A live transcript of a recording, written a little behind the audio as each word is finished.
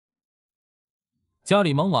家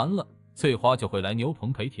里忙完了，翠花就会来牛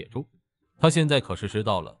棚陪铁柱。她现在可是知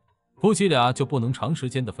道了，夫妻俩就不能长时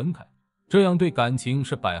间的分开，这样对感情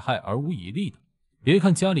是百害而无一利的。别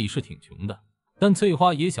看家里是挺穷的，但翠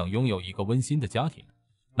花也想拥有一个温馨的家庭。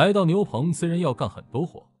来到牛棚虽然要干很多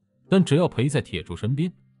活，但只要陪在铁柱身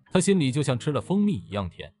边，她心里就像吃了蜂蜜一样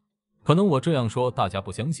甜。可能我这样说大家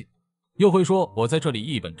不相信，又会说我在这里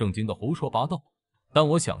一本正经的胡说八道，但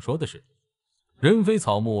我想说的是，人非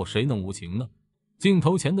草木，谁能无情呢？镜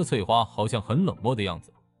头前的翠花好像很冷漠的样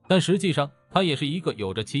子，但实际上她也是一个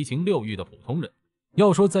有着七情六欲的普通人。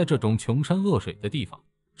要说在这种穷山恶水的地方，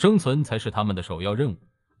生存才是他们的首要任务，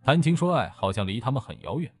谈情说爱好像离他们很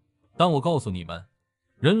遥远。但我告诉你们，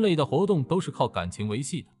人类的活动都是靠感情维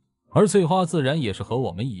系的，而翠花自然也是和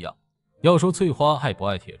我们一样。要说翠花爱不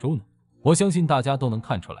爱铁柱呢？我相信大家都能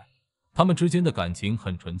看出来，他们之间的感情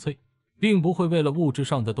很纯粹，并不会为了物质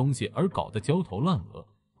上的东西而搞得焦头烂额。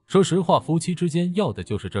说实话，夫妻之间要的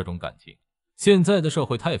就是这种感情。现在的社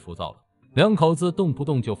会太浮躁了，两口子动不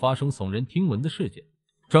动就发生耸人听闻的事件。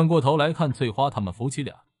转过头来看翠花他们夫妻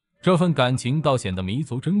俩，这份感情倒显得弥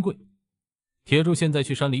足珍贵。铁柱现在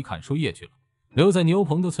去山里砍树叶去了，留在牛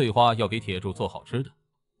棚的翠花要给铁柱做好吃的。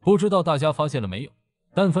不知道大家发现了没有，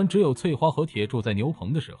但凡只有翠花和铁柱在牛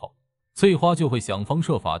棚的时候，翠花就会想方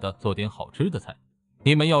设法的做点好吃的菜。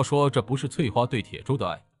你们要说这不是翠花对铁柱的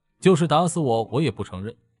爱，就是打死我也不承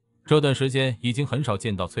认。这段时间已经很少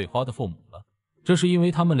见到翠花的父母了，这是因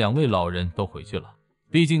为他们两位老人都回去了，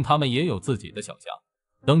毕竟他们也有自己的小家。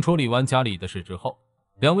等处理完家里的事之后，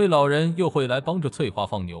两位老人又会来帮着翠花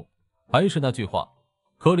放牛。还是那句话，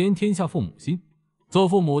可怜天下父母心，做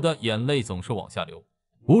父母的眼泪总是往下流。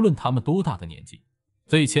无论他们多大的年纪，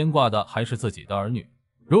最牵挂的还是自己的儿女。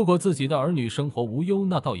如果自己的儿女生活无忧，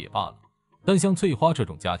那倒也罢了，但像翠花这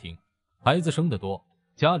种家庭，孩子生得多，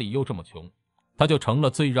家里又这么穷，他就成了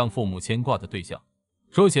最让父母牵挂的对象。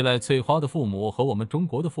说起来，翠花的父母和我们中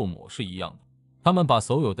国的父母是一样的，他们把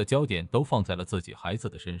所有的焦点都放在了自己孩子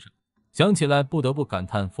的身上。想起来不得不感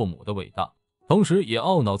叹父母的伟大，同时也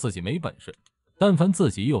懊恼自己没本事。但凡自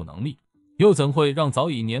己有能力，又怎会让早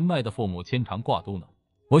已年迈的父母牵肠挂肚呢？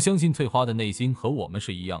我相信翠花的内心和我们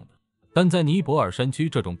是一样的，但在尼泊尔山区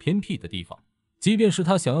这种偏僻的地方，即便是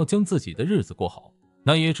他想要将自己的日子过好，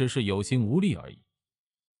那也只是有心无力而已。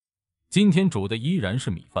今天煮的依然是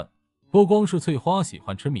米饭，不光是翠花喜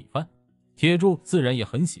欢吃米饭，铁柱自然也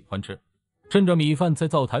很喜欢吃。趁着米饭在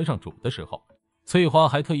灶台上煮的时候，翠花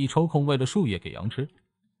还特意抽空喂了树叶给羊吃。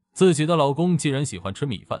自己的老公既然喜欢吃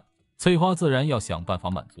米饭，翠花自然要想办法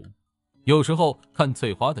满足。有时候看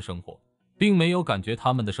翠花的生活，并没有感觉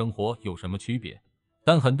他们的生活有什么区别，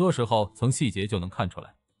但很多时候从细节就能看出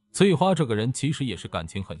来，翠花这个人其实也是感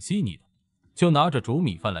情很细腻的。就拿着煮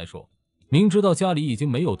米饭来说，明知道家里已经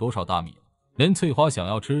没有多少大米了，连翠花想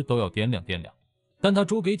要吃都要掂量掂量，但她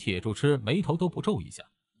煮给铁柱吃，眉头都不皱一下。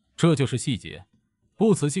这就是细节，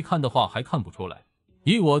不仔细看的话还看不出来。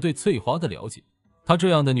以我对翠花的了解，她这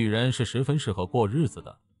样的女人是十分适合过日子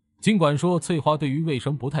的。尽管说翠花对于卫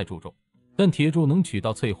生不太注重，但铁柱能娶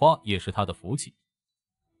到翠花也是她的福气。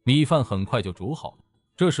米饭很快就煮好了，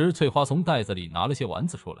这时翠花从袋子里拿了些丸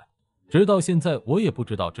子出来，直到现在我也不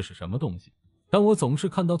知道这是什么东西，但我总是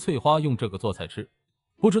看到翠花用这个做菜吃。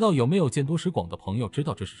不知道有没有见多识广的朋友知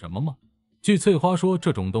道这是什么吗？据翠花说，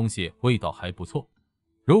这种东西味道还不错，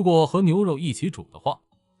如果和牛肉一起煮的话，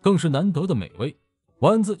更是难得的美味。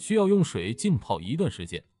丸子需要用水浸泡一段时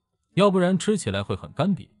间，要不然吃起来会很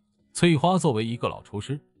干瘪。翠花作为一个老厨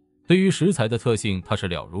师，对于食材的特性她是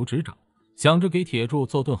了如指掌，想着给铁柱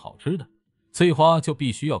做顿好吃的，翠花就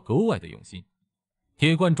必须要格外的用心。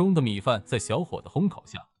铁罐中的米饭在小火的烘烤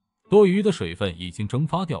下，多余的水分已经蒸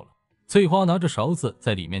发掉了。翠花拿着勺子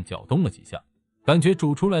在里面搅动了几下，感觉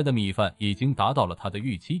煮出来的米饭已经达到了她的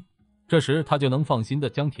预期。这时她就能放心的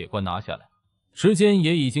将铁罐拿下来。时间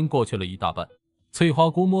也已经过去了一大半，翠花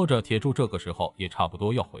估摸着铁柱这个时候也差不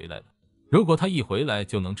多要回来了。如果他一回来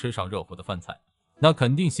就能吃上热乎的饭菜，那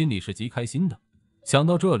肯定心里是极开心的。想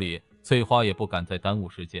到这里，翠花也不敢再耽误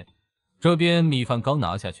时间。这边米饭刚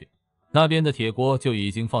拿下去，那边的铁锅就已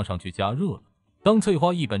经放上去加热了。当翠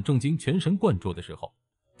花一本正经全神贯注的时候，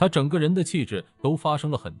她整个人的气质都发生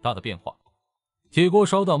了很大的变化。铁锅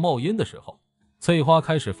烧到冒烟的时候，翠花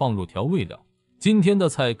开始放入调味料。今天的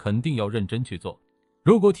菜肯定要认真去做，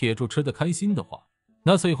如果铁柱吃得开心的话，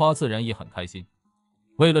那翠花自然也很开心。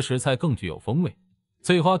为了使菜更具有风味，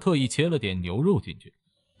翠花特意切了点牛肉进去。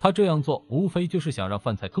她这样做无非就是想让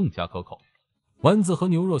饭菜更加可口。丸子和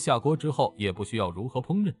牛肉下锅之后也不需要如何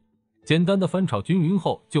烹饪，简单的翻炒均匀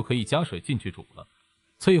后就可以加水进去煮了。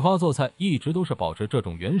翠花做菜一直都是保持这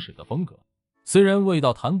种原始的风格，虽然味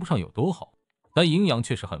道谈不上有多好，但营养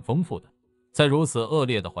却是很丰富的。在如此恶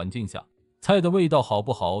劣的环境下，菜的味道好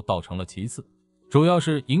不好倒成了其次，主要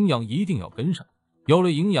是营养一定要跟上。有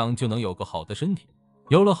了营养就能有个好的身体，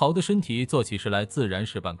有了好的身体，做起事来自然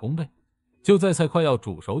事半功倍。就在菜快要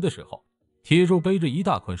煮熟的时候，铁柱背着一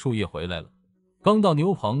大捆树叶回来了。刚到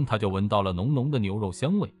牛棚，他就闻到了浓浓的牛肉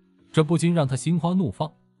香味，这不禁让他心花怒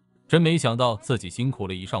放。真没想到自己辛苦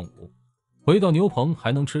了一上午，回到牛棚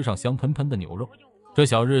还能吃上香喷喷的牛肉，这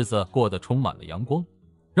小日子过得充满了阳光，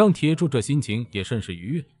让铁柱这心情也甚是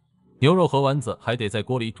愉悦。牛肉和丸子还得在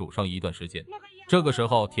锅里煮上一段时间，这个时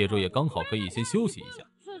候铁柱也刚好可以先休息一下。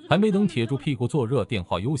还没等铁柱屁股坐热，电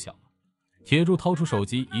话又响了。铁柱掏出手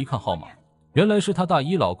机一看号码，原来是他大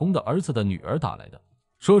姨老公的儿子的女儿打来的，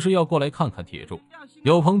说是要过来看看铁柱，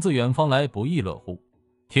有朋自远方来，不亦乐乎。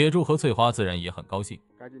铁柱和翠花自然也很高兴，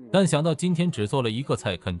但想到今天只做了一个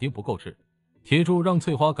菜肯定不够吃，铁柱让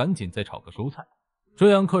翠花赶紧再炒个蔬菜，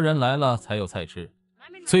这样客人来了才有菜吃。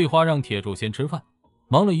翠花让铁柱先吃饭，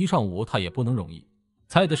忙了一上午他也不能容易，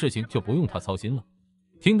菜的事情就不用他操心了。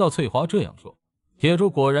听到翠花这样说，铁柱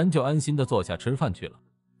果然就安心地坐下吃饭去了。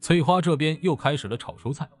翠花这边又开始了炒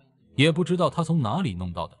蔬菜，也不知道她从哪里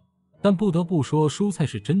弄到的，但不得不说蔬菜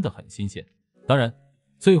是真的很新鲜。当然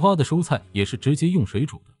翠花的蔬菜也是直接用水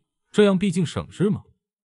煮的，这样毕竟省事嘛。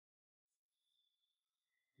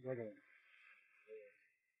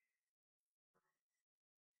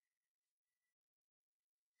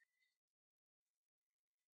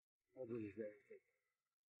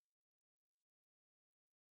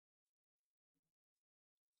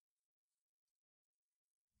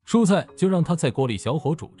蔬菜就让他在锅里小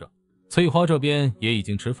火煮着，翠花这边也已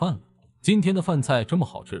经吃饭了。今天的饭菜这么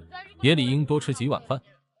好吃，也理应多吃几碗饭。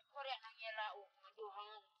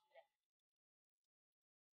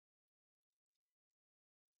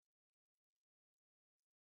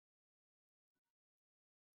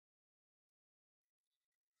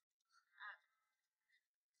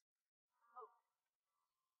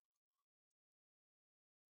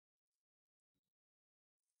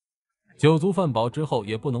酒足饭饱之后，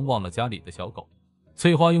也不能忘了家里的小狗。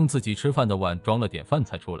翠花用自己吃饭的碗装了点饭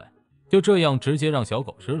菜出来，就这样直接让小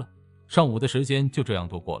狗吃了。上午的时间就这样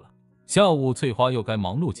度过了，下午翠花又该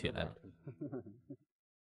忙碌起来了。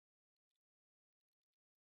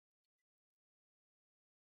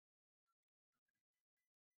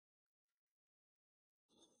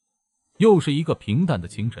又是一个平淡的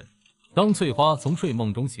清晨，当翠花从睡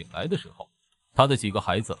梦中醒来的时候，她的几个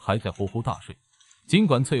孩子还在呼呼大睡。尽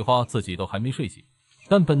管翠花自己都还没睡醒，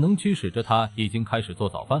但本能驱使着她已经开始做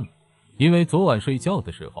早饭了。因为昨晚睡觉的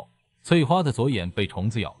时候，翠花的左眼被虫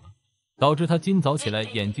子咬了，导致她今早起来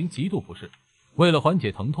眼睛极度不适。为了缓解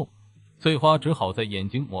疼痛，翠花只好在眼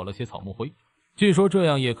睛抹了些草木灰，据说这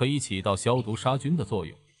样也可以起到消毒杀菌的作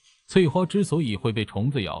用。翠花之所以会被虫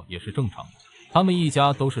子咬也是正常的，他们一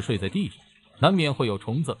家都是睡在地上，难免会有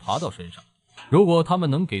虫子爬到身上。如果他们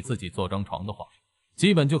能给自己做张床的话，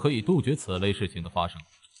基本就可以杜绝此类事情的发生。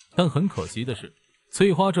但很可惜的是，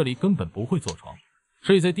翠花这里根本不会坐床，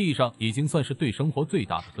睡在地上已经算是对生活最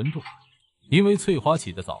大的尊重。因为翠花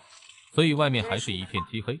起得早，所以外面还是一片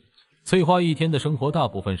漆黑。翠花一天的生活大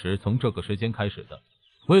部分是从这个时间开始的。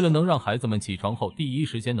为了能让孩子们起床后第一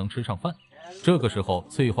时间能吃上饭，这个时候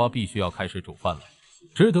翠花必须要开始煮饭了。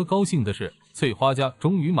值得高兴的是，翠花家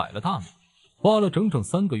终于买了大米，花了整整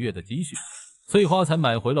3个月的积蓄，翠花才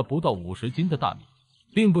买回了不到50斤的大米。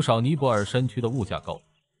并不少尼泊尔山区的物价高，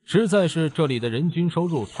实在是这里的人均收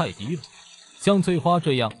入太低了。像翠花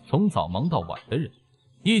这样从早忙到晚的人，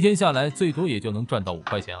一天下来最多也就能赚到5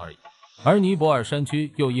块钱而已。而尼泊尔山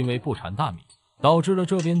区又因为不产大米，导致了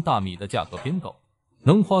这边大米的价格偏高，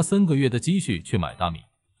能花3个月的积蓄去买大米，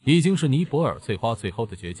已经是尼泊尔翠花最后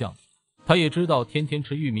的倔强。她也知道天天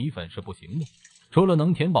吃玉米粉是不行的，除了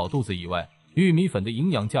能填饱肚子以外，玉米粉的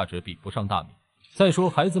营养价值比不上大米。再说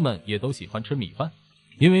孩子们也都喜欢吃米饭，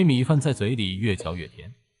因为米饭在嘴里越嚼越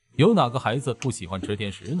甜，有哪个孩子不喜欢吃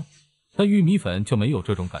甜食呢？但玉米粉就没有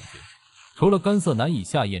这种感觉，除了干涩难以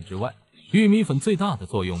下咽之外，玉米粉最大的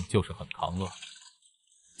作用就是很抗饿。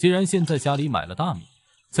既然现在家里买了大米，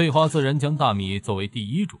翠花自然将大米作为第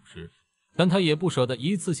一主食，但她也不舍得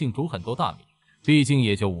一次性煮很多大米，毕竟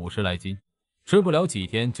也就50来斤，吃不了几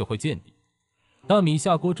天就会见底。大米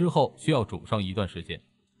下锅之后需要煮上一段时间，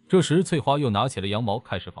这时翠花又拿起了羊毛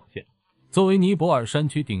开始纺线。作为尼泊尔山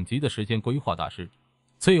区顶级的时间规划大师，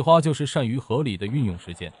翠花就是善于合理的运用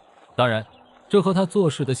时间。当然，这和她做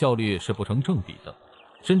事的效率是不成正比的，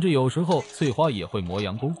甚至有时候翠花也会磨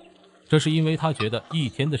洋工，这是因为她觉得一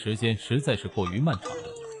天的时间实在是过于漫长了。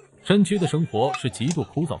山区的生活是极度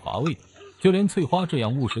枯燥乏味的，就连翠花这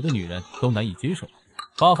样务实的女人都难以接受。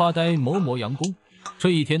发呆磨洋工，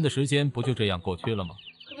这一天的时间不就这样过去了吗？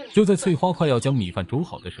就在翠花快要将米饭煮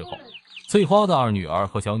好的时候，翠花的二女儿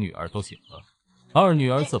和小女儿都醒了。二女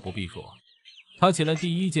儿自不必说，她起来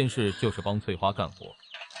第一件事就是帮翠花干活。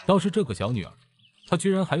倒是这个小女儿，她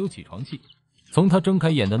居然还有起床气。从她睁开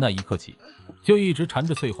眼的那一刻起，就一直缠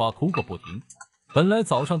着翠花哭个不停。本来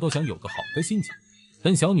早上都想有个好的心情，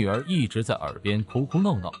但小女儿一直在耳边哭哭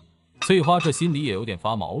闹闹，翠花这心里也有点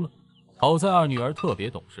发毛了。好在二女儿特别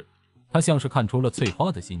懂事，她像是看出了翠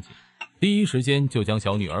花的心情，第一时间就将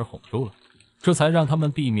小女儿哄住了，这才让他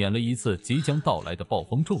们避免了一次即将到来的暴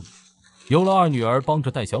风骤雨。有了二女儿帮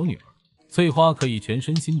着带小女儿，翠花可以全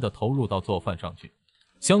身心地投入到做饭上去。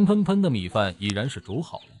香喷喷的米饭已然是煮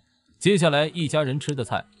好了，接下来一家人吃的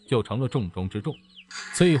菜就成了重中之重。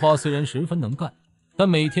翠花虽然十分能干，但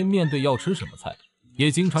每天面对要吃什么菜，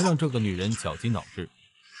也经常让这个女人绞尽脑汁。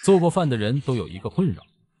做过饭的人都有一个困扰，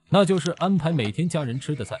那就是安排每天家人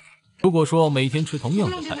吃的菜。如果说每天吃同样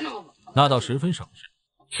的菜，那倒十分省事。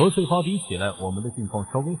和翠花比起来，我们的境况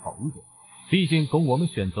稍微好一点，毕竟供我们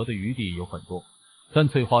选择的余地有很多。但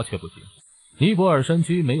翠花却不行，尼泊尔山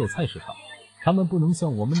区没有菜市场，他们不能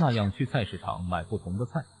像我们那样去菜市场买不同的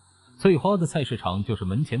菜。翠花的菜市场就是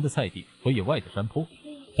门前的菜地和野外的山坡，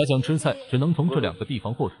她想吃菜只能从这两个地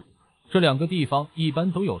方获取。这两个地方一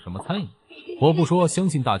般都有什么菜呢？我不说，相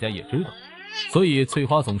信大家也知道。所以翠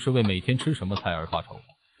花总是为每天吃什么菜而发愁。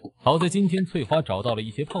好在今天翠花找到了一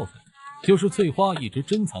些泡菜，就是翠花一直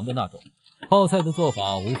珍藏的那种。泡菜的做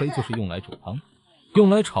法无非就是用来煮汤，用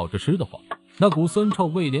来炒着吃的话，那股酸臭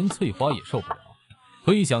味连翠花也受不了。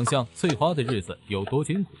可以想象翠花的日子有多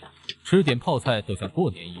艰苦，吃点泡菜都像过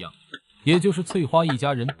年一样。也就是翠花一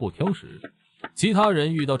家人不挑食，其他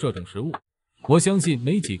人遇到这种食物，我相信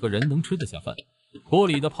没几个人能吃得下饭。锅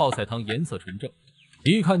里的泡菜汤颜色纯正，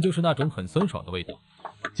一看就是那种很酸爽的味道。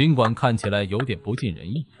尽管看起来有点不尽人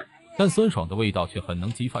意，但酸爽的味道却很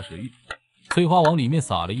能激发食欲。翠花往里面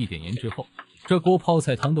撒了一点盐之后，这锅泡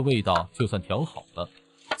菜汤的味道就算调好了。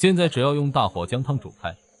现在只要用大火将汤煮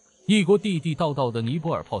开，一锅地地道道的尼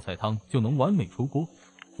泊尔泡菜汤就能完美出锅。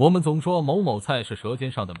我们总说某某菜是舌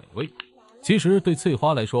尖上的美味，其实对翠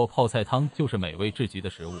花来说，泡菜汤就是美味至极的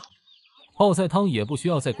食物。泡菜汤也不需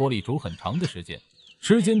要在锅里煮很长的时间，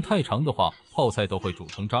时间太长的话，泡菜都会煮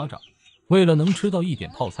成渣渣。为了能吃到一点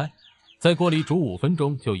泡菜，在锅里煮5分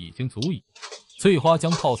钟就已经足矣。翠花将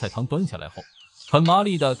泡菜汤端下来后，很麻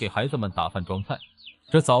利地给孩子们打饭装菜。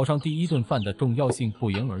这早上第一顿饭的重要性不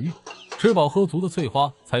言而喻，吃饱喝足的翠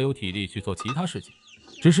花才有体力去做其他事情。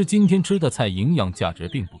只是今天吃的菜营养价值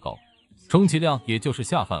并不高，充其量也就是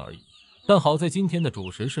下饭而已。但好在今天的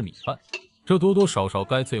主食是米饭，这多多少少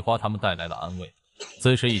该翠花他们带来了安慰。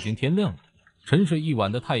此时已经天亮了，沉睡一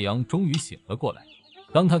晚的太阳终于醒了过来。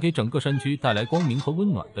当他给整个山区带来光明和温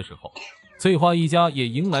暖的时候，翠花一家也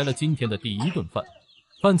迎来了今天的第一顿饭。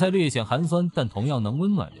饭菜略显寒酸，但同样能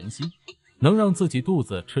温暖人心，能让自己肚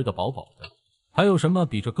子吃得饱饱的。还有什么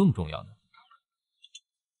比这更重要呢？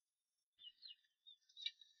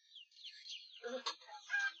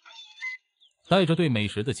带着对美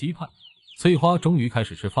食的期盼，翠花终于开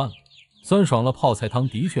始吃饭了。酸爽了泡菜汤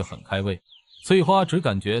的确很开胃，翠花只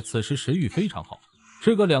感觉此时食欲非常好，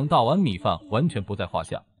吃个2大碗米饭完全不在话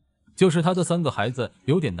下。就是她的3个孩子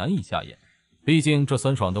有点难以下咽，毕竟这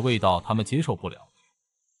酸爽的味道他们接受不了。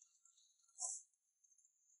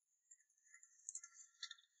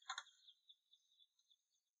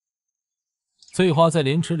翠花在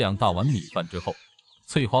连吃2大碗米饭之后，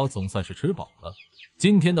翠花总算是吃饱了。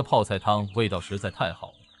今天的泡菜汤味道实在太好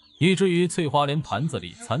了，以至于翠花连盘子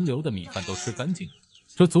里残留的米饭都吃干净了。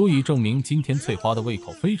这足以证明今天翠花的胃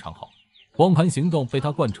口非常好，光盘行动被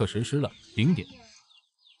她贯彻实施了，顶点。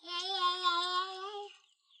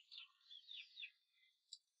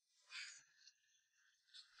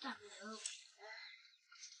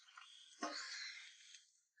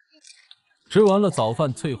吃完了早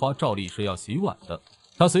饭，翠花照例是要洗碗的。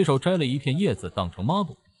她随手摘了一片叶子当成抹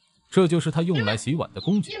布，这就是她用来洗碗的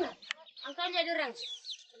工具。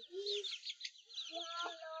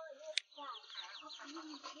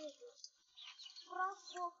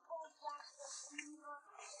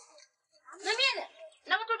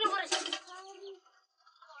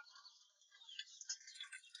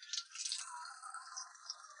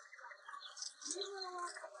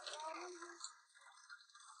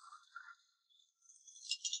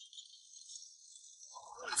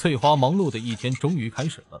翠花忙碌的一天终于开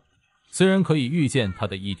始了。虽然可以预见她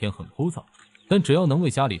的一天很枯燥，但只要能为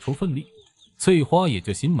家里出份力，翠花也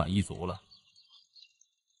就心满意足了。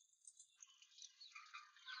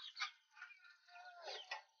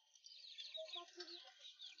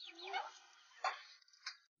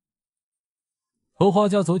荷花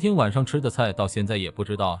家昨天晚上吃的菜到现在也不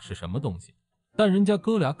知道是什么东西，但人家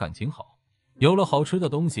哥俩感情好，有了好吃的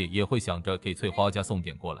东西也会想着给翠花家送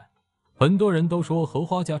点过来。很多人都说荷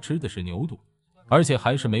花家吃的是牛肚，而且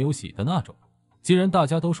还是没有洗的那种。既然大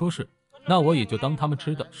家都说是，那我也就当他们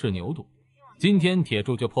吃的是牛肚。今天铁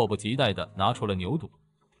柱就迫不及待地拿出了牛肚，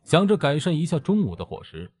想着改善一下中午的伙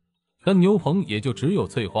食。但牛棚也就只有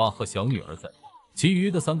翠花和小女儿在，其余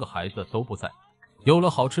的3个孩子都不在。有了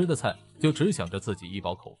好吃的菜，就只想着自己一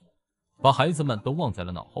饱口福，把孩子们都忘在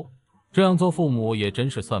了脑后。这样做父母也真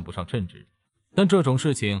是算不上称职。但这种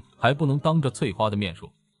事情还不能当着翠花的面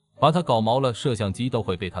说，把她搞毛了，摄像机都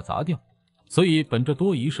会被她砸掉。所以本着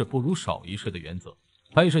多一事不如少一事的原则，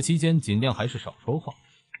拍摄期间尽量还是少说话。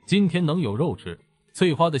今天能有肉吃，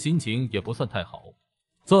翠花的心情也不算太好，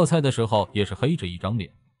做菜的时候也是黑着一张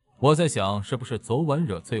脸。我在想，是不是昨晚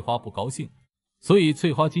惹翠花不高兴，所以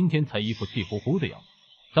翠花今天才一副气呼呼的样子。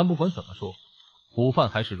但不管怎么说，午饭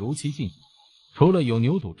还是如期进行。除了有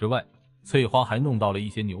牛肚之外，翠花还弄到了一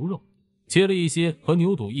些牛肉，切了一些和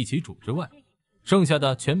牛肚一起煮之外，剩下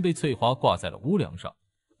的全被翠花挂在了屋梁上。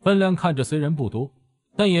分量看着虽然不多，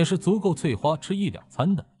但也是足够翠花吃1-2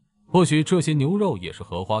餐的。或许这些牛肉也是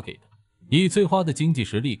荷花给的，以翠花的经济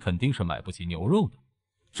实力肯定是买不起牛肉的。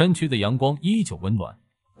山区的阳光依旧温暖，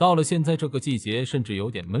到了现在这个季节甚至有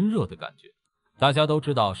点闷热的感觉。大家都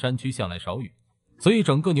知道山区向来少雨，所以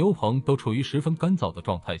整个牛棚都处于十分干燥的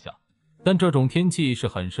状态下，但这种天气是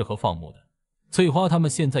很适合放牧的。翠花他们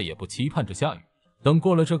现在也不期盼着下雨，等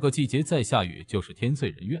过了这个季节再下雨就是天遂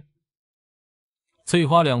人愿。翠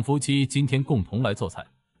花两夫妻今天共同来做菜，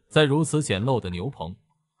在如此简陋的牛棚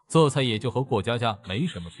做菜也就和过家家没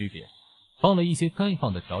什么区别。放了一些该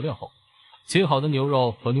放的调料后，切好的牛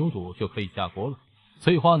肉和牛肚就可以下锅了。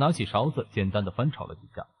翠花拿起勺子简单的翻炒了几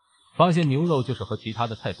下，发现牛肉就是和其他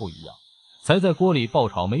的菜不一样，才在锅里爆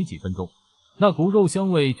炒没几分钟，那股肉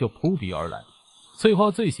香味就扑鼻而来。翠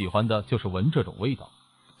花最喜欢的就是闻这种味道，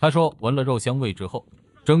她说闻了肉香味之后，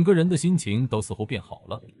整个人的心情都似乎变好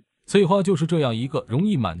了。翠花就是这样一个容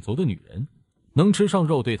易满足的女人，能吃上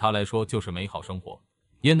肉对她来说就是美好生活，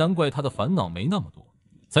也难怪她的烦恼没那么多，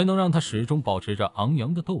才能让她始终保持着昂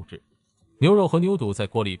扬的斗志。牛肉和牛肚在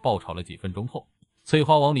锅里爆炒了几分钟后，翠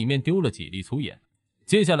花往里面丢了几粒粗盐，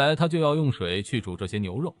接下来她就要用水去煮这些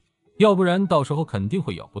牛肉，要不然到时候肯定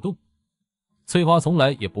会咬不动。翠花从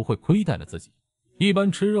来也不会亏待了自己，一般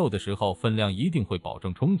吃肉的时候分量一定会保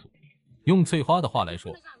证充足。用翠花的话来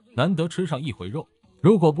说，难得吃上一回肉，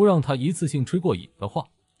如果不让她一次性吃过瘾的话，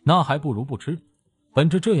那还不如不吃。本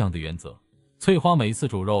着这样的原则，翠花每次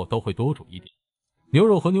煮肉都会多煮一点。牛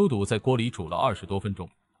肉和牛肚在锅里煮了20多分钟，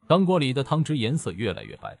当锅里的汤汁颜色越来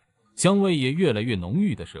越白，香味也越来越浓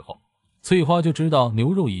郁的时候，翠花就知道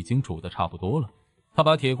牛肉已经煮得差不多了。她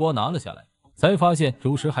把铁锅拿了下来，才发现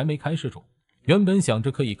主食还没开始煮。原本想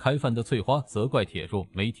着可以开饭的翠花责怪铁柱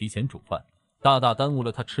没提前煮饭，大大耽误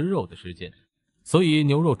了她吃肉的时间。所以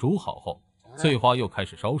牛肉煮好后，翠花又开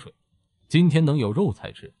始烧水。今天能有肉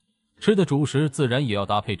菜吃，吃的主食自然也要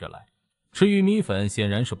搭配着来。吃玉米粉显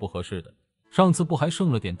然是不合适的，上次不还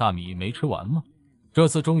剩了点大米没吃完吗？这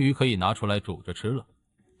次终于可以拿出来煮着吃了。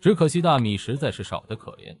只可惜大米实在是少得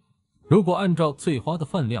可怜。如果按照翠花的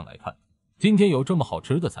饭量来看，今天有这么好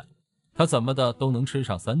吃的菜，她怎么的都能吃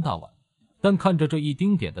上3大碗。但看着这一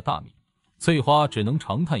丁点的大米，翠花只能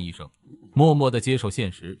长叹一声，默默地接受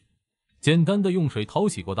现实。简单的用水淘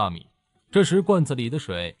洗过大米，这时罐子里的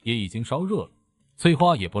水也已经烧热了。翠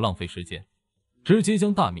花也不浪费时间，直接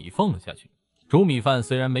将大米放了下去。煮米饭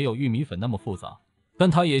虽然没有玉米粉那么复杂，但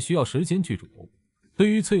它也需要时间去煮。对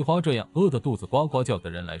于翠花这样饿得肚子呱呱叫的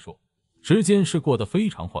人来说，时间是过得非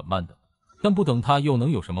常缓慢的。但不等她又能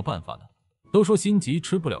有什么办法呢？都说心急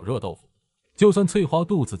吃不了热豆腐，就算翠花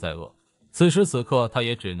肚子再饿，此时此刻她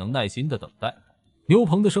也只能耐心的等待。牛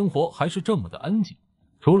棚的生活还是这么的安静，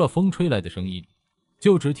除了风吹来的声音，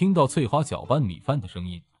就只听到翠花搅拌米饭的声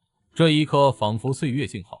音。这一刻仿佛岁月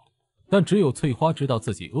静好，但只有翠花知道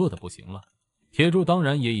自己饿得不行了。铁柱当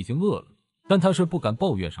然也已经饿了，但他是不敢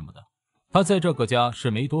抱怨什么的。他在这个家是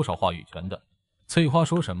没多少话语权的，翠花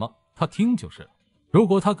说什么他听就是了。如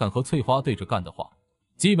果他敢和翠花对着干的话，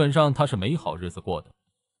基本上他是没好日子过的。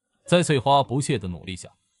在翠花不懈的努力下，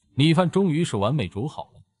米饭终于是完美煮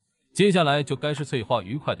好了。接下来就该是翠花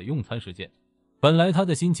愉快的用餐时间。本来她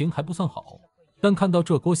的心情还不算好，但看到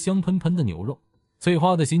这锅香喷喷的牛肉，翠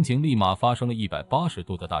花的心情立马发生了180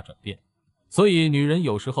度的大转变。所以女人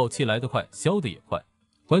有时候气来得快，消得也快，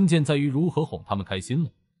关键在于如何哄她们开心了。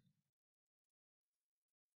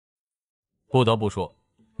不得不说，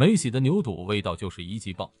没洗的牛肚味道就是一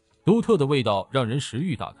级棒，独特的味道让人食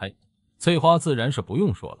欲大开。翠花自然是不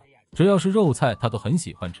用说了，只要是肉菜她都很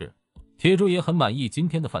喜欢吃。铁柱也很满意今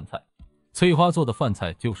天的饭菜，翠花做的饭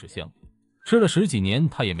菜就是香，吃了10几年，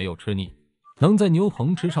她也没有吃腻。能在牛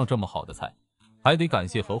棚吃上这么好的菜，还得感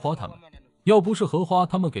谢荷花他们。要不是荷花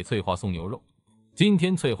他们给翠花送牛肉，今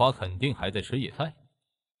天翠花肯定还在吃野菜。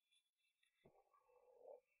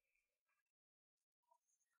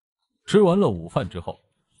吃完了午饭之后，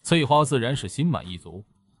翠花自然是心满意足，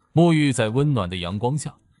沐浴在温暖的阳光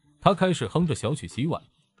下，她开始哼着小曲洗碗。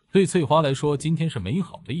对翠花来说，今天是美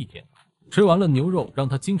好的一天。吃完了牛肉，让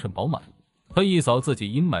她精神饱满。她一扫自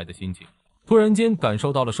己阴霾的心情，突然间感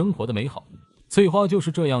受到了生活的美好。翠花就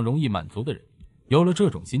是这样容易满足的人，有了这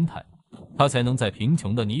种心态，她才能在贫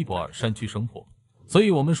穷的尼泊尔山区生活。所以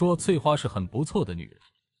我们说翠花是很不错的女人。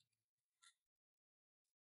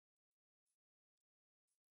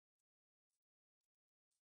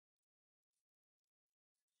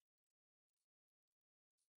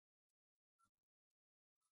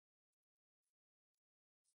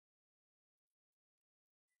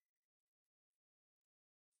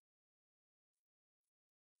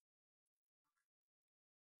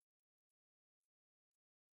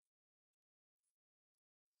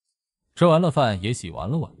吃完了饭，也洗完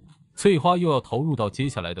了碗，翠花又要投入到接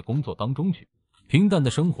下来的工作当中去。平淡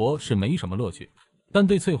的生活是没什么乐趣，但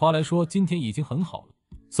对翠花来说，今天已经很好了，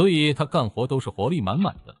所以她干活都是活力满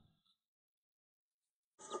满的。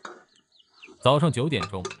早上9点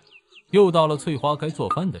钟，又到了翠花该做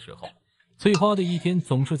饭的时候。翠花的一天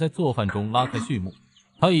总是在做饭中拉开序幕，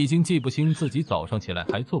她已经记不清自己早上起来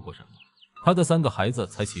还做过什么。她的3个孩子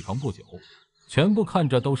才起床不久，全部看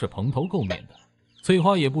着都是蓬头垢面的。翠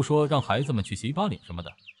花也不说让孩子们去洗把脸什么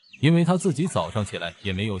的，因为她自己早上起来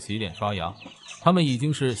也没有洗脸刷牙，他们已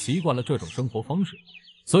经是习惯了这种生活方式，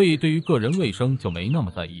所以对于个人卫生就没那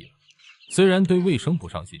么在意了。虽然对卫生不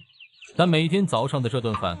上心，但每天早上的这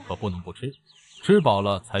顿饭可不能不吃，吃饱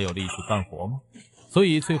了才有力气干活吗？所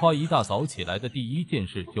以翠花一大早起来的第一件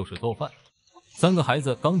事就是做饭。3个孩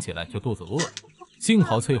子刚起来就肚子饿了，幸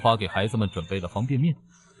好翠花给孩子们准备了方便面，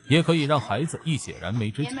也可以让孩子一血燃眉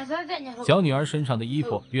之急。小女儿身上的衣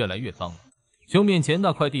服越来越脏了，胸面前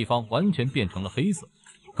那块地方完全变成了黑色。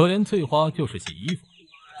可怜翠花就是洗衣服，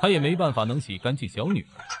她也没办法能洗干净小女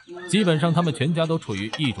儿。基本上他们全家都处于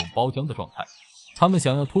一种包浆的状态，他们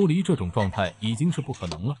想要脱离这种状态已经是不可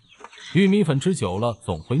能了。玉米粉吃久了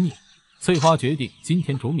总会腻，翠花决定今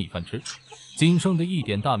天煮米饭吃。仅剩的一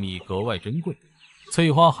点大米格外珍贵，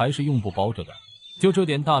翠花还是用布包着的，就这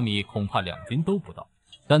点大米恐怕2斤都不到。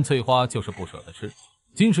但翠花就是不舍得吃，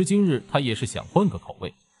今时今日她也是想换个口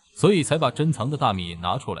味，所以才把珍藏的大米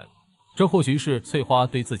拿出来了。这或许是翠花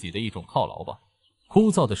对自己的一种犒劳吧。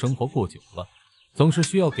枯燥的生活过久了，总是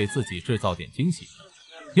需要给自己制造点惊喜，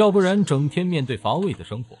要不然整天面对乏味的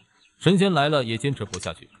生活，神仙来了也坚持不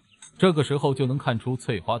下去。这个时候就能看出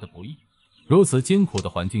翠花的不易。如此艰苦的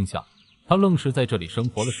环境下，她愣是在这里生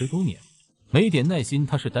活了10多年，没点耐心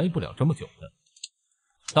她是待不了这么久的。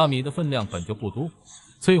大米的分量本就不多，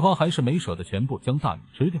翠花还是没舍得全部将大米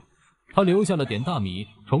吃掉，她留下了点大米，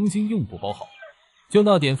重新用布包好。就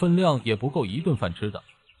那点分量也不够一顿饭吃的，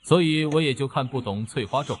所以我也就看不懂翠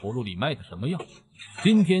花这葫芦里卖的什么药。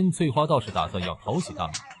今天翠花倒是打算要淘洗大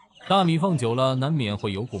米，大米放久了难免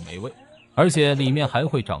会有股霉味，而且里面还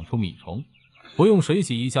会长出米虫，不用水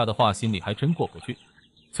洗一下的话，心里还真过不去。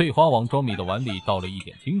翠花往装米的碗里倒了一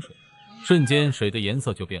点清水，瞬间水的颜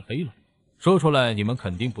色就变黑了。说出来你们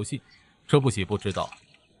肯定不信，这不洗不知道，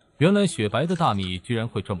原来雪白的大米居然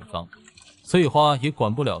会这么脏。翠花也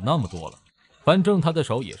管不了那么多了，反正她的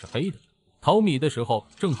手也是黑的，淘米的时候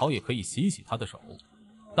正好也可以洗洗她的手。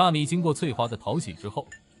大米经过翠花的淘洗之后，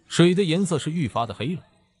水的颜色是愈发的黑了。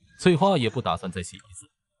翠花也不打算再洗一次，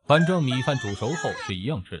反正米饭煮熟后是一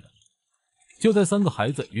样吃的。就在3个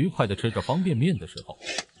孩子愉快地吃着方便面的时候，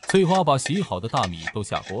翠花把洗好的大米都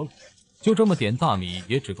下锅了。就这么点大米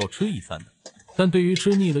也只够吃一餐的，但对于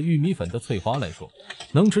吃腻了玉米粉的翠花来说，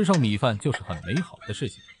能吃上米饭就是很美好的事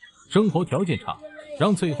情。生活条件差，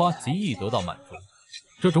让翠花极易得到满足，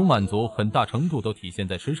这种满足很大程度都体现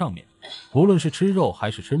在吃上面，无论是吃肉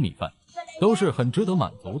还是吃米饭，都是很值得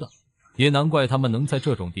满足的。也难怪他们能在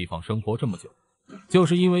这种地方生活这么久，就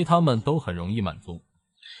是因为他们都很容易满足。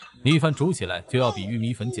米饭煮起来就要比玉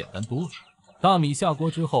米粉简单多了，大米下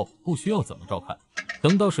锅之后不需要怎么照看，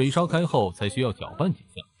等到水烧开后才需要搅拌几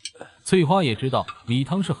下。翠花也知道米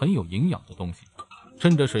汤是很有营养的东西，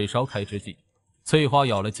趁着水烧开之际，翠花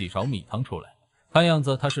舀了几勺米汤出来，看样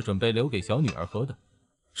子她是准备留给小女儿喝的，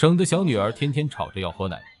省得小女儿天天吵着要喝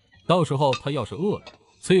奶，到时候她要是饿了，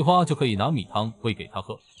翠花就可以拿米汤喂给她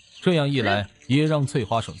喝，这样一来也让翠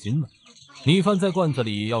花省心了。米饭在罐子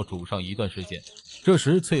里要煮上一段时间，这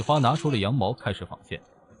时翠花拿出了羊毛开始纺线。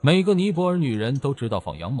每个尼泊尔女人都知道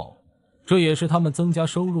纺羊毛，这也是她们增加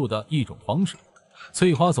收入的一种方式。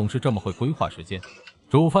翠花总是这么会规划时间，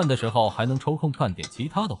煮饭的时候还能抽空干点其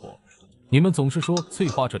他的活。你们总是说翠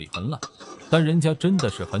花这里很懒，但人家真的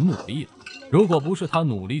是很努力了。如果不是她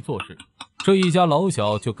努力做事，这一家老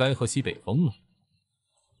小就该喝西北风了。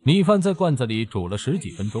米饭在罐子里煮了10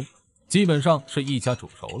几分钟，基本上是一家煮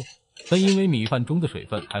熟了，但因为米饭中的水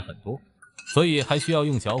分还很多，所以还需要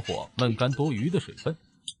用小火焖干多余的水分。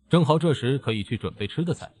正好这时可以去准备吃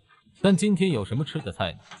的菜，但今天有什么吃的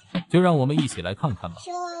菜呢？就让我们一起来看看吧。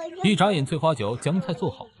一眨眼，翠花酒将菜做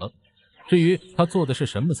好了，至于她做的是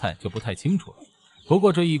什么菜就不太清楚了。不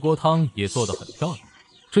过这一锅汤也做得很漂亮，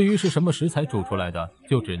至于是什么食材煮出来的，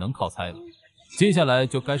就只能靠猜了。接下来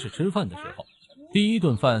就该是吃饭的时候。第一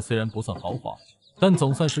顿饭虽然不算豪华，但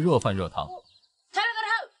总算是热饭热汤。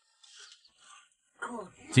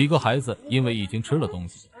几个孩子因为已经吃了东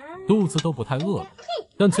西，肚子都不太饿了，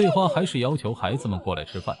但翠花还是要求孩子们过来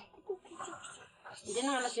吃饭。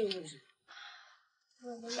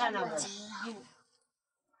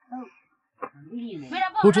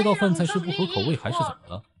不知道饭菜是不合口味还是怎么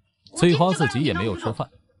了，翠花自己也没有吃饭，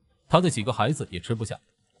她的几个孩子也吃不下。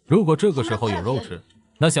如果这个时候有肉吃，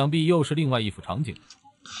那想必又是另外一幅场景。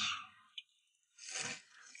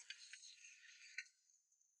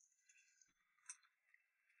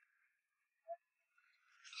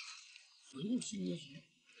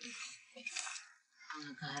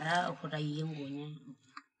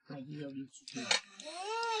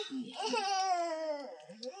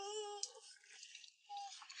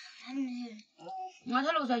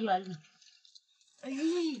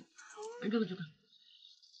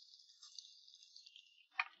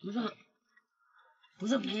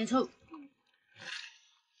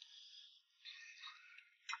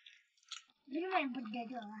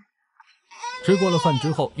吃过了饭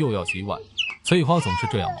之后又要洗碗，翠花总是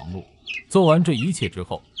这样忙碌。做完这一切之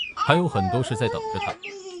后，还有很多事在等着她。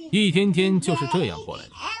一天天就是这样过来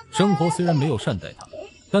的。生活虽然没有善待她，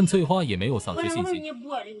但翠花也没有丧失信心。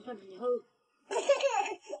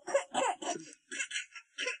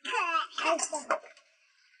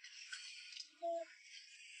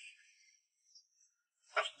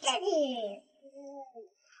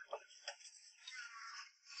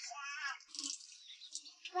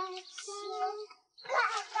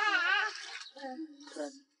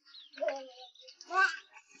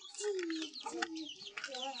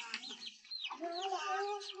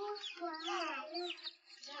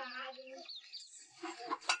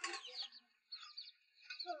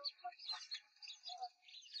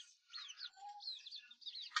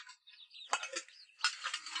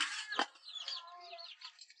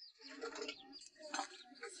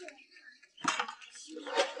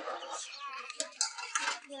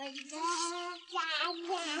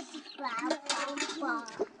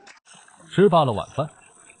吃罢了晚饭，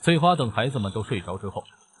翠花等孩子们都睡着之后，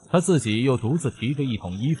她自己又独自提着一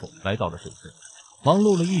桶衣服来到了水池。忙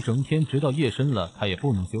碌了一整天，直到夜深了，她也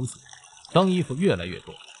不能休息。当衣服越来越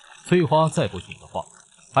多，翠花再不醒的话，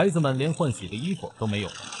孩子们连换洗的衣服都没有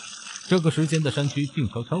了。这个时间的山区静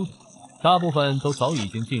悄悄的，大部分都早已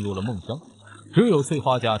经进入了梦乡，只有翠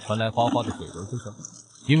花家传来哗哗的水流之声。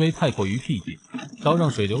因为太过于僻静，倒让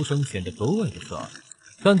水流声显得格外的刺耳。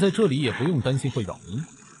但在这里也不用担心会扰民，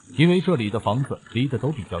因为这里的房子离得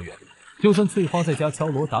都比较远，就算翠花在家敲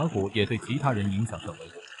锣打鼓，也对其他人影响甚微。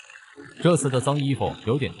这次的脏衣服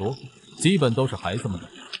有点多，基本都是孩子们的。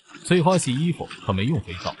翠花洗衣服可没用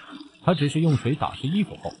肥皂，她只是用水打湿衣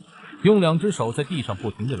服后，用2只手在地上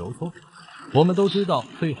不停地揉搓。我们都知道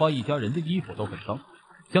翠花一家人的衣服都很脏，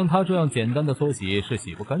像她这样简单的搓洗是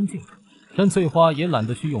洗不干净的，但翠花也懒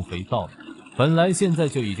得去用肥皂了。本来现在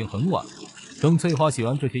就已经很晚了，等翠花洗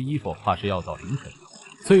完这些衣服，怕是要到凌晨。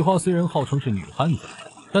翠花虽然号称是女汉子，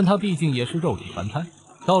但她毕竟也是肉体凡胎，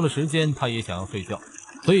到了时间她也想要睡觉，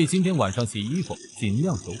所以今天晚上洗衣服尽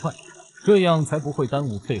量求快，这样才不会耽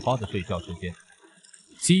误翠花的睡觉时间。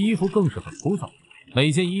洗衣服更是很枯燥，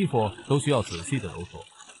每件衣服都需要仔细的揉搓，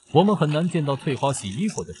我们很难见到翠花洗衣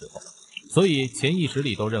服的时候，所以潜意识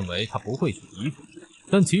里都认为她不会洗衣服。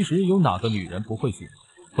但其实有哪个女人不会洗？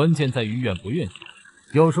关键在于愿不愿洗。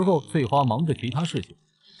有时候翠花忙着其他事情，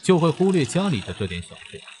就会忽略家里的这点小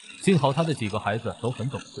事。幸好她的几个孩子都很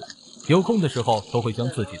懂事，有空的时候都会将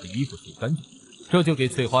自己的衣服洗干净，这就给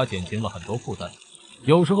翠花减轻了很多负担。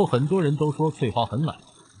有时候很多人都说翠花很懒，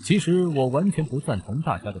其实我完全不赞同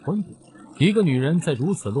大家的观点。一个女人在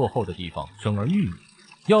如此落后的地方生儿育女，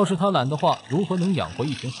要是她懒的话，如何能养活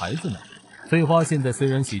一群孩子呢？翠花现在虽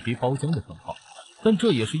然喜提包浆的称号，但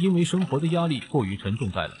这也是因为生活的压力过于沉重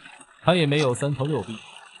带来的。她也没有3头6臂，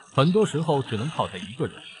很多时候只能靠她一个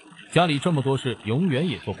人，家里这么多事永远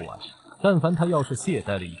也做不完。但凡她要是懈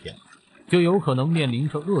怠了一天，就有可能面临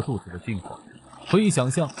着饿肚子的境况。可以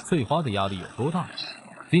想象翠花的压力有多大。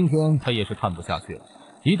今天她也是看不下去了，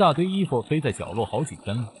一大堆衣服堆在角落好几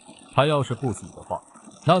天了，她要是不洗的话，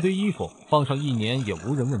那堆衣服放上1年也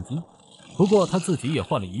无人问津。不过她自己也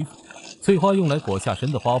换了衣服，翠花用来裹下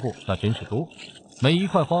身的花布那真是多，每一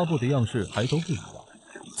块花布的样式还都不一样。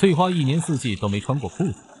翠花1年4季都没穿过裤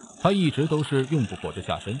子，她一直都是用布裹着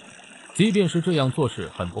下身，即便是这样做事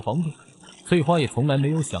很不方便，翠花也从来没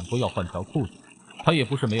有想过要换条裤子。她也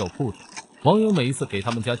不是没有裤子，网友每一次给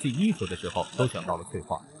他们家寄衣服的时候都想到了翠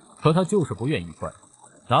花，可她就是不愿意穿，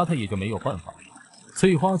拿她也就没有办法。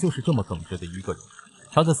翠花就是这么耿直的一个人，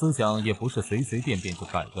她的思想也不是随随便便就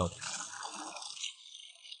改掉的。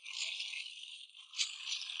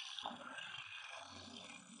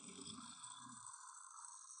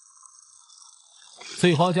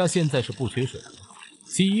翠花家现在是不缺水的，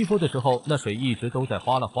洗衣服的时候那水一直都在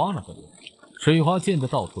哗啦哗啦的流，水花溅得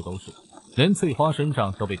到处都是，连翠花身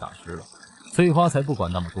上都被打湿了。翠花才不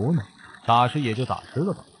管那么多呢，打湿也就打湿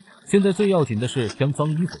了吧，现在最要紧的是将脏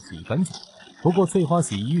衣服洗干净。不过翠花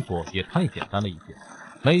洗衣服也太简单了一些，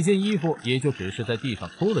每件衣服也就只是在地上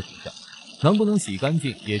搓了几下，能不能洗干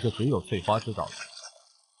净也就只有翠花知道了。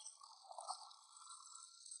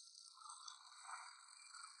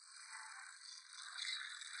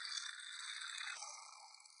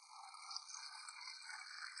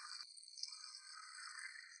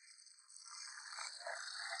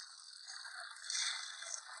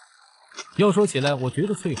要说起来，我觉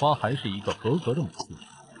得翠花还是一个合格的母亲。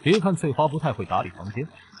别看翠花不太会打理房间，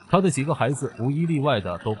她的几个孩子无一例外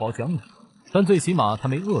的都包浆了，但最起码她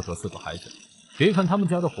没饿着4个孩子。别看他们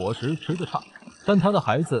家的伙食吃得差，但她的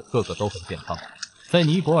孩子个个都很健康。在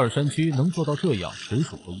尼泊尔山区能做到这样实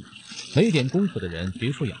属不易，没点功夫的人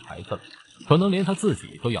别说养孩子了，可能连她自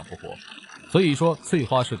己都养不活。所以说，翠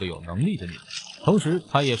花是个有能力的女人，同时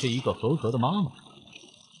她也是一个合格的妈妈。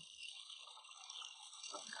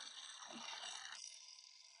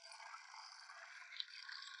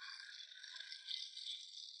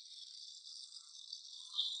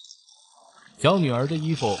小女儿的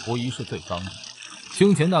衣服无疑是最脏的，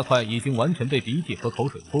胸前那块已经完全被鼻涕和口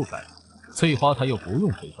水覆盖了。翠花她又不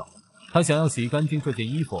用肥皂，她想要洗干净这件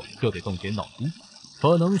衣服就得动点脑筋，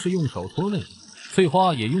可能是用手搓累了，翠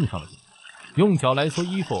花也用上了劲，用脚来搓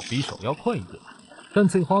衣服比手要快一点，但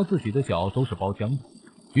翠花自己的脚都是包浆的，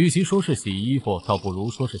与其说是洗衣服，倒不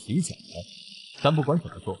如说是洗脚了。但不管怎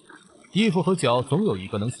么说，衣服和脚总有一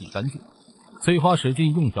个能洗干净。翠花使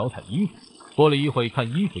劲用脚踩衣服，过了一会看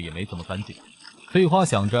衣服也没这么干净。翠花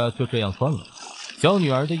想着就这样算了，小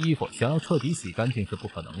女儿的衣服想要彻底洗干净是不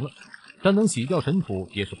可能了，但能洗掉尘土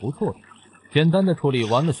也是不错的。简单的处理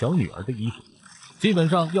完了小女儿的衣服，基本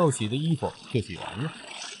上要洗的衣服就洗完了。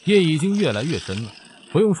夜已经越来越深了，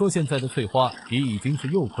不用说现在的翠花也已经是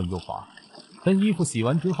又困又乏，但衣服洗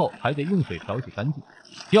完之后还得用水调洗干净，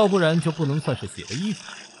要不然就不能算是洗了衣服。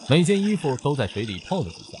每件衣服都在水里泡了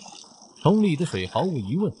几下，桶里的水毫无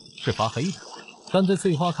疑问是发黑的，但在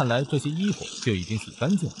翠花看来，这些衣服就已经洗干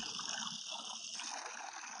净了。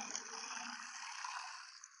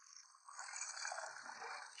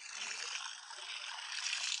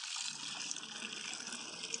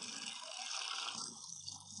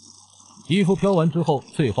衣服飘完之后，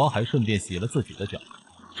翠花还顺便洗了自己的脚，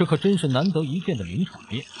这可真是难得一见的名场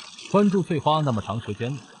面。关注翠花那么长时间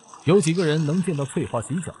了，有几个人能见到翠花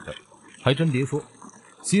洗脚的？还真别说，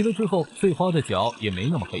洗了之后，翠花的脚也没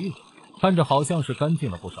那么黑了，看着好像是干净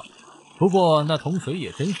了不少。不过那桶水也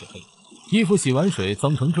真是黑，衣服洗完水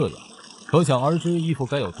脏成这样，可想而知衣服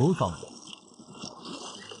该有多脏了。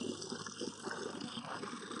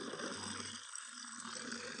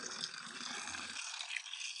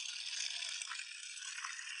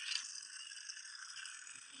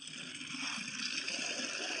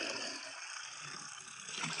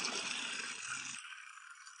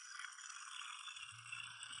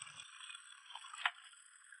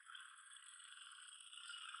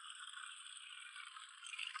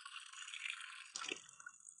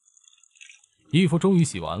衣服终于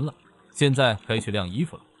洗完了，现在该去晾衣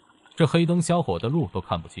服了。这黑灯瞎火的路都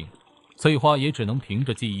看不清，翠花也只能凭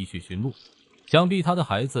着记忆去寻路。想必她的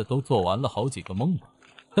孩子都做完了好几个梦吧，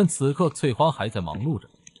但此刻翠花还在忙碌着。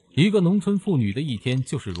一个农村妇女的一天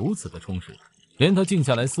就是如此的充实，连她静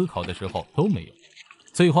下来思考的时候都没有。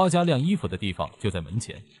翠花家晾衣服的地方就在门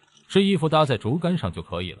前，是衣服搭在竹竿上就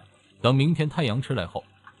可以了。等明天太阳出来后，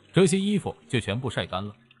这些衣服就全部晒干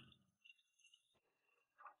了。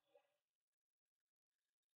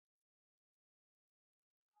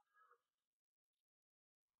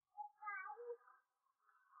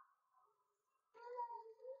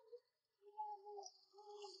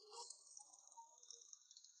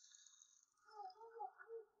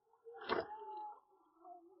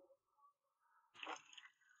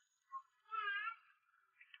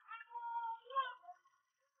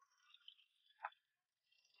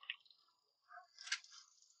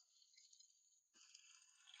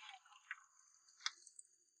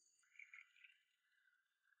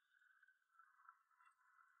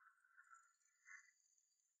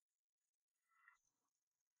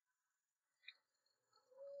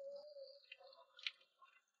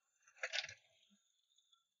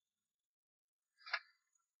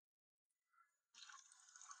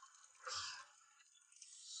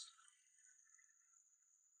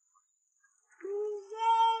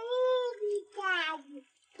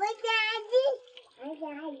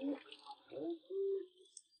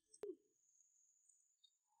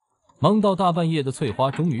忙到大半夜的翠花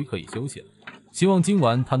终于可以休息了，希望今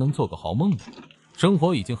晚她能做个好梦吧。生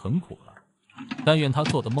活已经很苦了，但愿她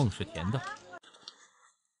做的梦是甜的。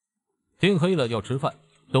天黑了要吃饭，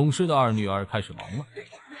懂事的二女儿开始忙了。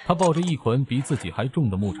她抱着一捆比自己还重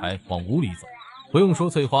的木柴往屋里走，不用说，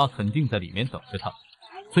翠花肯定在里面等着她。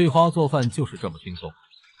翠花做饭就是这么轻松，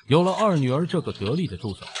有了二女儿这个得力的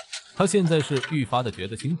助手，她现在是愈发的觉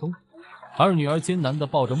得轻松。二女儿艰难地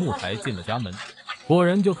抱着木柴进了家门，果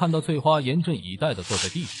然就看到翠花严阵以待地坐在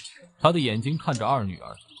地上，她的眼睛看着二女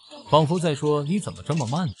儿，仿佛在说你怎么这么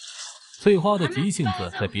慢呢？翠花的急性子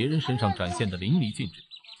在别人身上展现得淋漓尽致，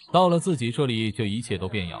到了自己这里就一切都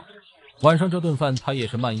变样了。晚上这顿饭她也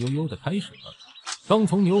是慢悠悠地开始了。刚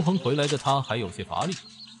从牛棚回来的她还有些乏力，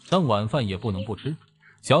但晚饭也不能不吃。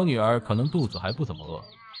小女儿可能肚子还不怎么饿，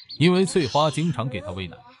因为翠花经常给她喂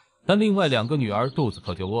奶，但另外2个女儿肚子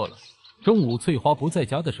可就饿了。中午翠花不在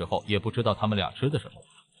家的时候，也不知道她们俩吃的什么。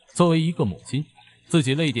作为一个母亲，自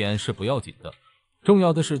己累点是不要紧的，重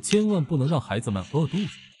要的是千万不能让孩子们饿肚子。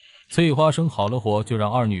翠花生好了火，就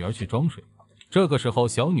让二女儿去装水。这个时候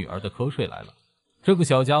小女儿的瞌睡来了，这个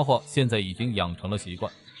小家伙现在已经养成了习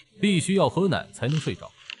惯，必须要喝奶才能睡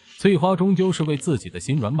着。翠花终究是为自己的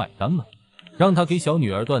心软买单了，让她给小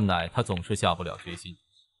女儿断奶，她总是下不了决心。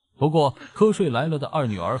不过瞌睡来了的二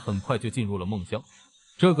女儿很快就进入了梦乡。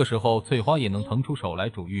这个时候翠花也能腾出手来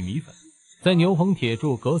煮玉米粉，在牛棚铁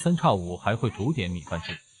柱隔3差5还会煮点米饭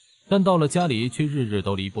吃，但到了家里却日日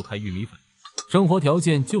都离不开玉米粉。生活条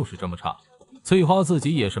件就是这么差，翠花自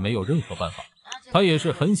己也是没有任何办法。她也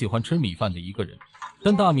是很喜欢吃米饭的一个人，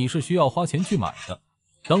但大米是需要花钱去买的。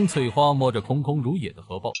当翠花摸着空空如也的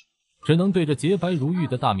荷包，只能对着洁白如玉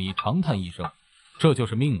的大米长叹一声，这就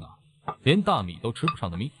是命啊，连大米都吃不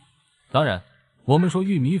上的命。当然，我们说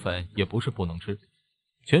玉米粉也不是不能吃，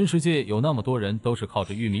全世界有那么多人都是靠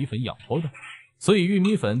着玉米粉养活的，所以玉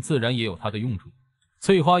米粉自然也有它的用处。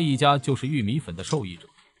翠花一家就是玉米粉的受益者，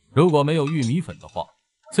如果没有玉米粉的话，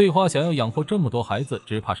翠花想要养活这么多孩子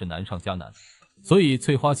只怕是难上加难。所以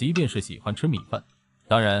翠花即便是喜欢吃米饭，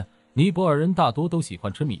当然尼泊尔人大多都喜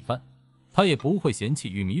欢吃米饭，她也不会嫌弃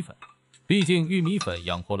玉米粉，毕竟玉米粉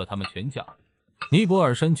养活了他们全家。尼泊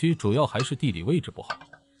尔山区主要还是地理位置不好，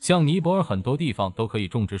像尼泊尔很多地方都可以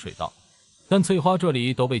种植水稻，但翠花这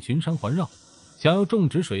里都被群山环绕，想要种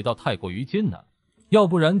植水稻太过于艰难，要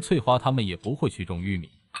不然翠花他们也不会去种玉米。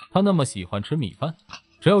她那么喜欢吃米饭，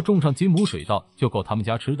只要种上几亩水稻就够他们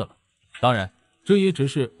家吃的了。当然这也只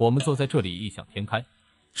是我们坐在这里异想天开，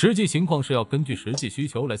实际情况是要根据实际需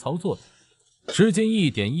求来操作的。时间一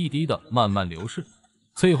点一滴的慢慢流逝，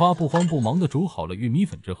翠花不慌不忙的煮好了玉米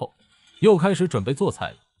粉之后，又开始准备做菜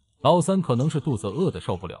了。老三可能是肚子饿的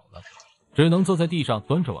受不了了，只能坐在地上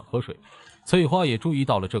端着碗喝水。翠花也注意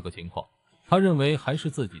到了这个情况，她认为还是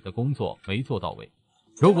自己的工作没做到位。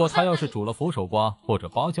如果她要是煮了佛手瓜或者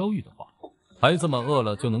芭蕉玉的话，孩子们饿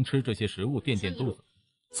了就能吃这些食物垫垫肚子。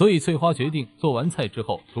所以翠花决定做完菜之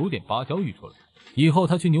后煮点芭蕉玉出来，以后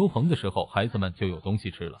她去牛棚的时候孩子们就有东西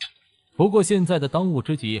吃了。不过现在的当务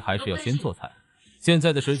之急还是要先做菜，现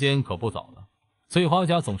在的时间可不早了。翠花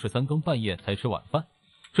家总是3更半夜才吃晚饭，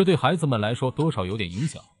这对孩子们来说多少有点影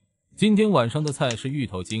响。今天晚上的菜是芋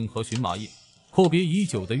头精和荨麻叶，阔别已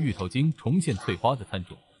久的芋头精重现翠花的餐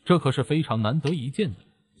桌，这可是非常难得一见的。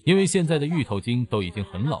因为现在的芋头精都已经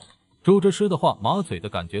很老了，煮着吃的话麻嘴的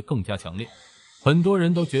感觉更加强烈。很多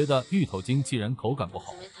人都觉得芋头精既然口感不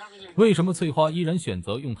好，为什么翠花依然选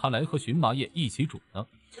择用它来和荨麻叶一起煮呢？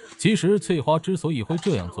其实翠花之所以会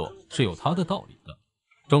这样做是有它的道理的。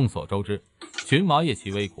众所周知，荨麻叶其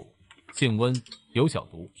味苦，性温，有小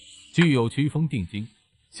毒，具有祛风定惊、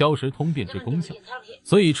消食通便之功效，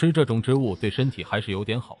所以吃这种植物对身体还是有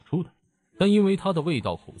点好处的。但因为它的味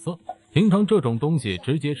道苦涩，平常这种东西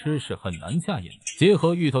直接吃是很难下咽的，结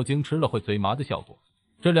合芋头精吃了会嘴麻的效果，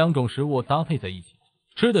这2种食物搭配在一起，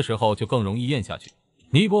吃的时候就更容易咽下去。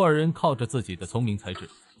尼泊尔人靠着自己的聪明才智，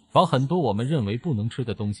把很多我们认为不能吃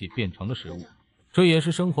的东西变成了食物，这也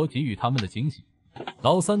是生活给予他们的惊喜。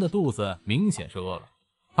老三的肚子明显是饿了，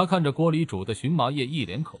他看着锅里煮的荨麻叶一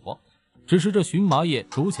脸渴望，只是这荨麻叶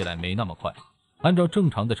煮起来没那么快，按照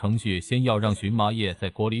正常的程序，先要让荨麻叶在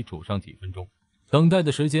锅里煮上几分钟，等待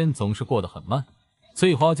的时间总是过得很慢。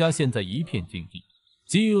翠花家现在一片静寂，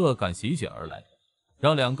饥饿感席卷而来，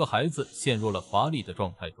让2个孩子陷入了乏力的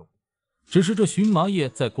状态中。只是这荨麻叶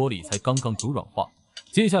在锅里才刚刚煮软化，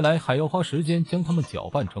接下来还要花时间将它们搅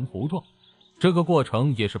拌成糊状，这个过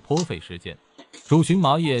程也是颇费时间。煮荨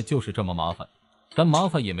麻叶就是这么麻烦，但麻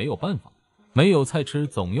烦也没有办法，没有菜吃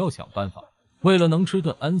总要想办法。为了能吃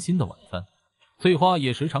顿安心的晚餐，翠花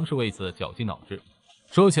也时常是为此绞尽脑汁。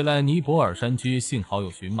说起来，尼泊尔山区幸好有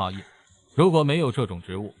荨麻叶，如果没有这种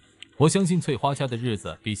植物，我相信翠花家的日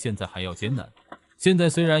子比现在还要艰难。现在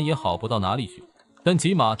虽然也好不到哪里去，但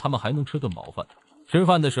起码他们还能吃顿饱饭，吃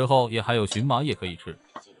饭的时候也还有荨麻叶可以吃，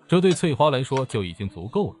这对翠花来说就已经足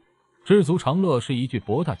够了。知足常乐是一句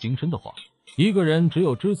博大精深的话，一个人只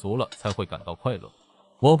有知足了才会感到快乐。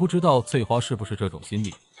我不知道翠花是不是这种心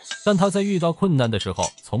理，但她在遇到困难的时候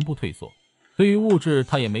从不退缩，对于物质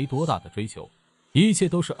她也没多大的追求，一切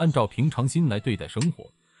都是按照平常心来对待生活。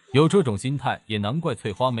有这种心态，也难怪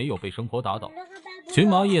翠花没有被生活打倒。荨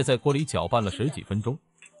麻叶在锅里搅拌了10几分钟，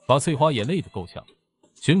把翠花也累得够呛。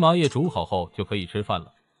荨麻叶煮好后就可以吃饭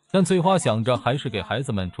了，但翠花想着还是给孩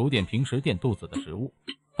子们煮点平时垫肚子的食物。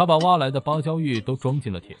她把挖来的芭蕉玉都装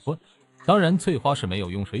进了铁罐，当然翠花是没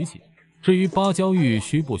有用水洗。至于芭蕉玉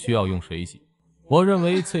需不需要用水洗，我认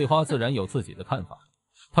为翠花自然有自己的看法。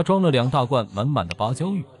她装了2大罐满满的芭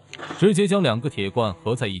蕉玉，直接将2个铁罐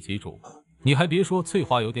合在一起煮。你还别说，翠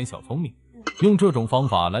花有点小聪明，用这种方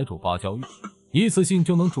法来煮芭蕉玉，一次性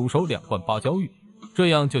就能煮熟2罐芭蕉玉，这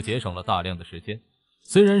样就节省了大量的时间。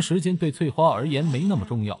虽然时间对翠花而言没那么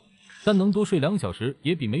重要，但能多睡2小时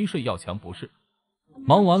也比没睡要强，不是？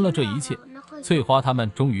忙完了这一切，翠花他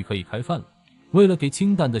们终于可以开饭了。为了给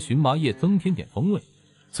清淡的荨麻叶增添点风味，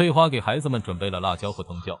翠花给孩子们准备了辣椒和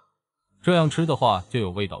藤椒，这样吃的话就有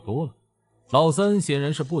味道多了。老三显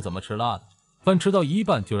然是不怎么吃辣的，饭吃到一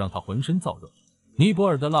半就让他浑身燥热。尼泊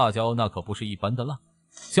尔的辣椒那可不是一般的辣，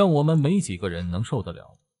像我们没几个人能受得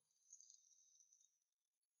了。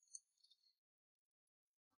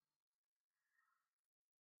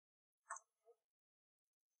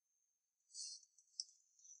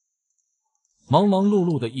忙忙碌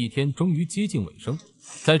碌的一天终于接近尾声，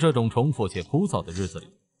在这种重复且枯燥的日子里，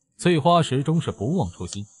翠花始终是不忘初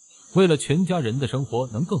心，为了全家人的生活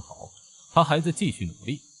能更好，她还在继续努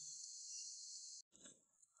力。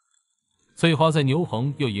翠花在牛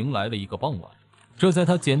棚又迎来了一个傍晚，这在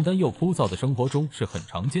她简单又枯燥的生活中是很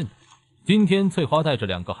常见的。今天翠花带着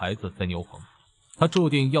2个孩子在牛棚，她注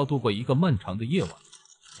定要度过一个漫长的夜晚。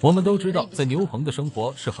我们都知道，在牛棚的生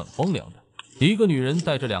活是很荒凉的，一个女人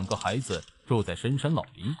带着2个孩子住在深山老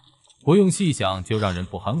林，不用细想就让人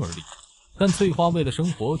不寒而栗。但翠花为了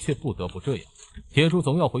生活却不得不这样，铁柱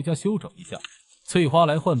总要回家休整一下，翠花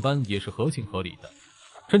来换班也是合情合理的。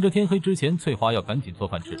趁着天黑之前，翠花要赶紧做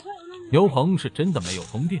饭吃。牛棚是真的没有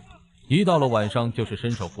通电，一到了晚上就是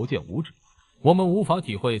伸手不见五指。我们无法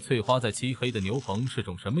体会翠花在漆黑的牛棚是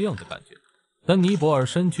种什么样的感觉，但尼泊尔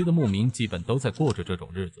山区的牧民基本都在过着这种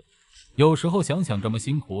日子。有时候想想，这么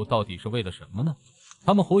辛苦到底是为了什么呢？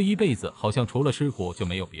他们活一辈子，好像除了吃苦就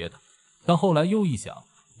没有别的。但后来又一想，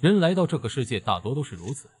人来到这个世界大多都是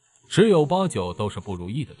如此，10有8九都是不如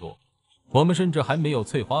意的多。我们甚至还没有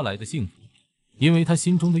翠花来的幸福，因为她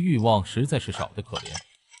心中的欲望实在是少得可怜。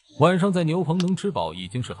晚上在牛棚能吃饱已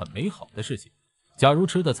经是很美好的事情，假如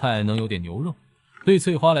吃的菜能有点牛肉，对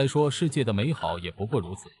翠花来说，世界的美好也不过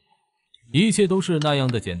如此。一切都是那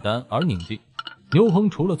样的简单而宁静。牛棚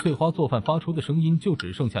除了翠花做饭发出的声音，就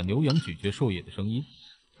只剩下牛羊咀嚼树叶的声音。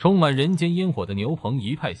充满人间烟火的牛棚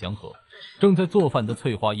一派祥和，正在做饭的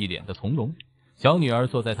翠花一脸的从容，小女儿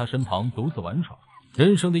坐在她身旁独自玩耍。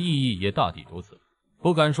人生的意义也大抵如此。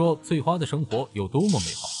不敢说翠花的生活有多么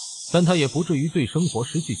美好，但她也不至于对生活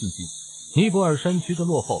失去信心。尼泊尔山区的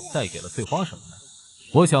落后带给了翠花什么呢？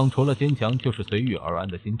我想除了坚强就是随遇而安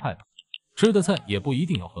的心态吧。吃的菜也不一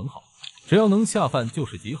定要很好，只要能下饭就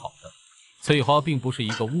是极好的。翠花并不是一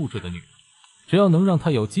个物质的女人，只要能让她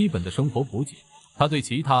有基本的生活补给，她对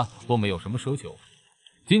其他都没有什么奢求。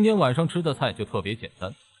今天晚上吃的菜就特别简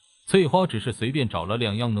单，翠花只是随便找了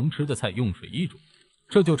2样能吃的菜用水一煮，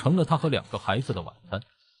这就成了她和2个孩子的晚餐。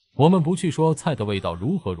我们不去说菜的味道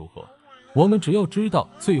如何，我们只要知道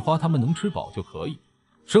翠花他们能吃饱就可以。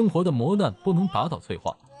生活的磨难不能打倒翠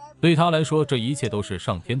花，对她来说这一切都是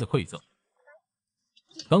上天的馈赠。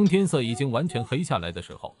当天色已经完全黑下来的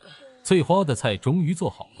时候，翠花的菜终于做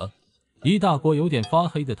好了，一大锅有点发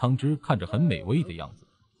黑的汤汁，看着很美味的样子。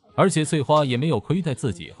而且翠花也没有亏待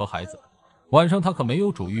自己和孩子，晚上她可没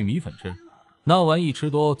有煮玉米粉吃，那玩意吃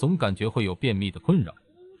多总感觉会有便秘的困扰，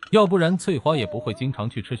要不然翠花也不会经常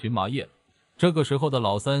去吃荨麻叶了。这个时候的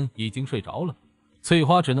老三已经睡着了，翠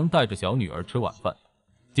花只能带着小女儿吃晚饭，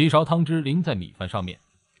几勺汤汁淋在米饭上面，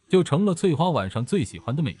就成了翠花晚上最喜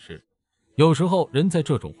欢的美食。有时候人在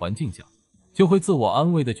这种环境下，就会自我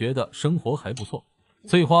安慰的觉得生活还不错。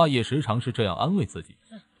翠花也时常是这样安慰自己，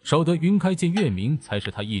守得云开见月明才是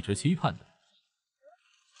她一直期盼的。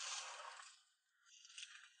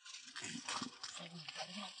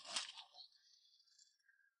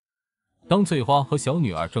当翠花和小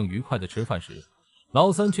女儿正愉快的吃饭时，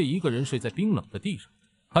老三却一个人睡在冰冷的地上，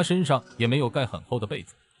他身上也没有盖很厚的被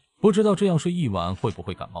子，不知道这样睡一晚会不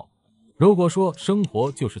会感冒。如果说生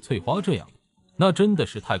活就是翠花这样，那真的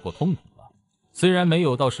是太过痛苦了。虽然没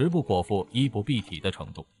有到食不果腹、衣不蔽体的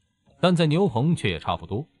程度，但在牛棚却也差不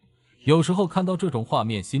多。有时候看到这种画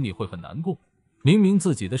面，心里会很难过。明明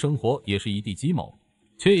自己的生活也是一地鸡毛，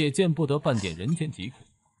却也见不得半点人间疾苦。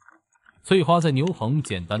翠花在牛棚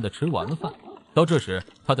简单的吃完了饭，到这时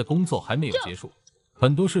她的工作还没有结束，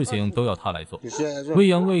很多事情都要她来做，喂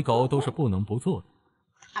养喂狗都是不能不做的。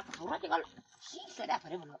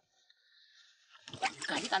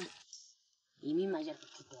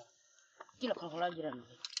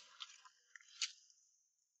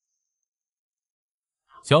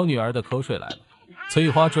小女儿的瞌睡来了，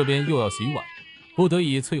翠花这边又要洗碗，不得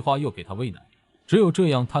已翠花又给她喂奶，只有这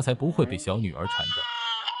样她才不会被小女儿缠着。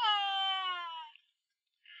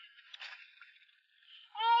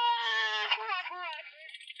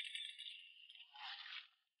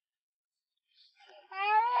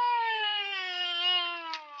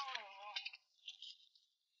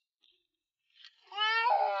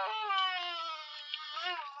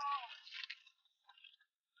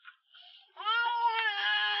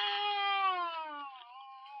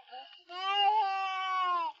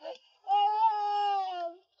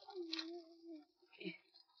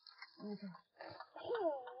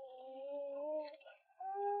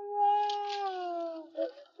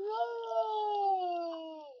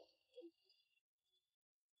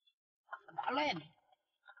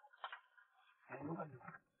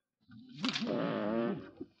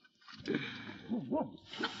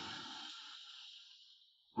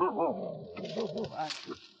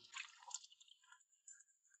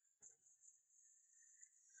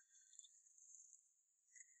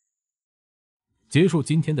结束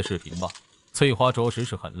今天的视频吧。翠花着实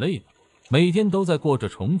是很累了，每天都在过着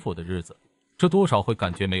重复的日子，这多少会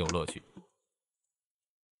感觉没有乐趣。